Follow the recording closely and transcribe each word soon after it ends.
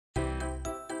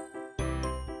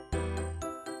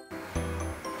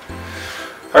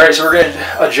Alright, so we're going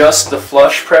to adjust the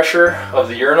flush pressure of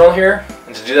the urinal here.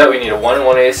 And to do that we need a 1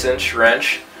 1/8 inch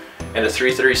wrench and a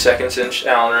 3/32 inch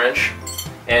Allen wrench.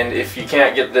 And if you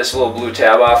can't get this little blue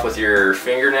tab off with your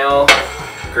fingernail,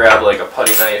 grab like a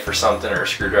putty knife or something, or a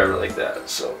screwdriver like that.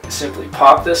 So simply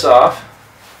pop this off.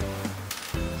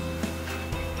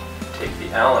 Take the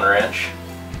Allen wrench,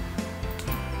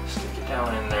 stick it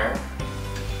down in there,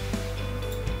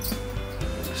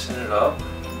 loosen it up,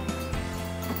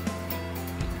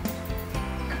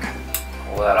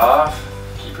 pull that off,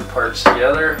 keep your parts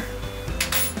together.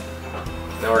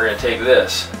 And then we're going to take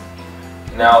this.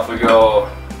 Now if we go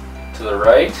to the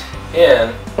right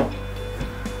in,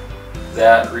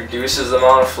 that reduces the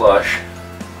amount of flush.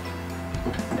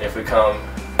 And if we come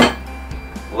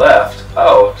left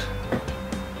out,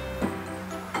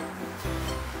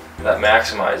 that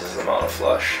maximizes the amount of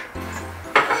flush.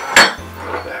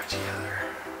 Put it back together.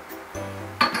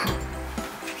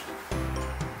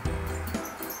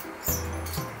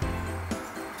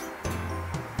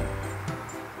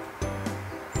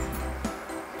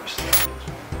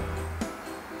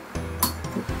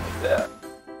 Like that.